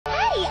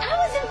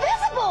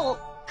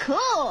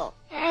Cool.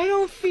 I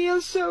don't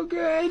feel so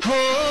good.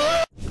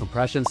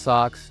 Compression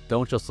socks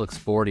don't just look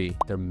sporty,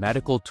 they're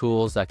medical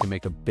tools that can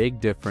make a big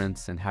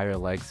difference in how your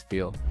legs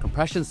feel.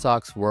 Compression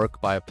socks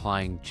work by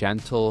applying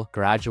gentle,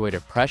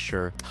 graduated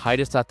pressure,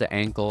 tightest at the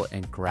ankle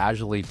and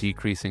gradually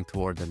decreasing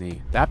toward the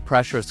knee. That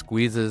pressure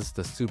squeezes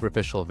the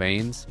superficial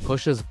veins,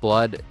 pushes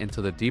blood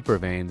into the deeper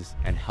veins,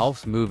 and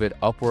helps move it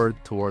upward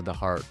toward the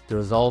heart. The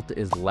result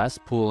is less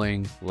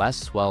pooling, less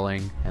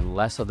swelling, and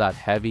less of that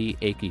heavy,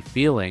 achy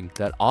feeling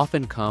that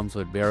often comes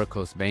with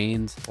varicose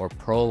veins or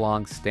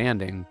prolonged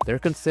standing. They're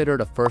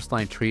considered a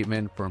first-line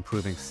treatment for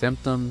improving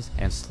symptoms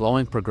and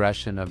slowing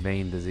progression of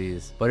vein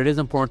disease. But it is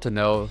important to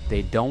know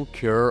they don't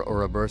cure or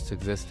reverse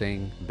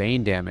existing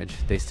vein damage.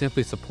 They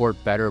simply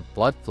support better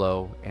blood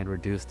flow and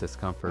reduce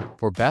discomfort.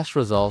 For best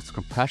results,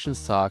 compression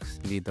socks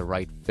need the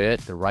right fit,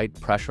 the right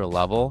pressure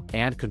level,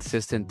 and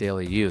consistent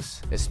daily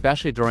use,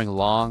 especially during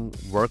long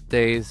work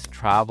days,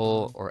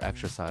 travel, or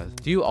exercise.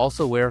 Do you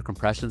also wear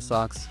compression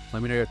socks?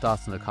 Let me know your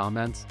thoughts in the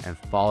comments and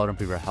follow to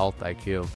improve your health IQ.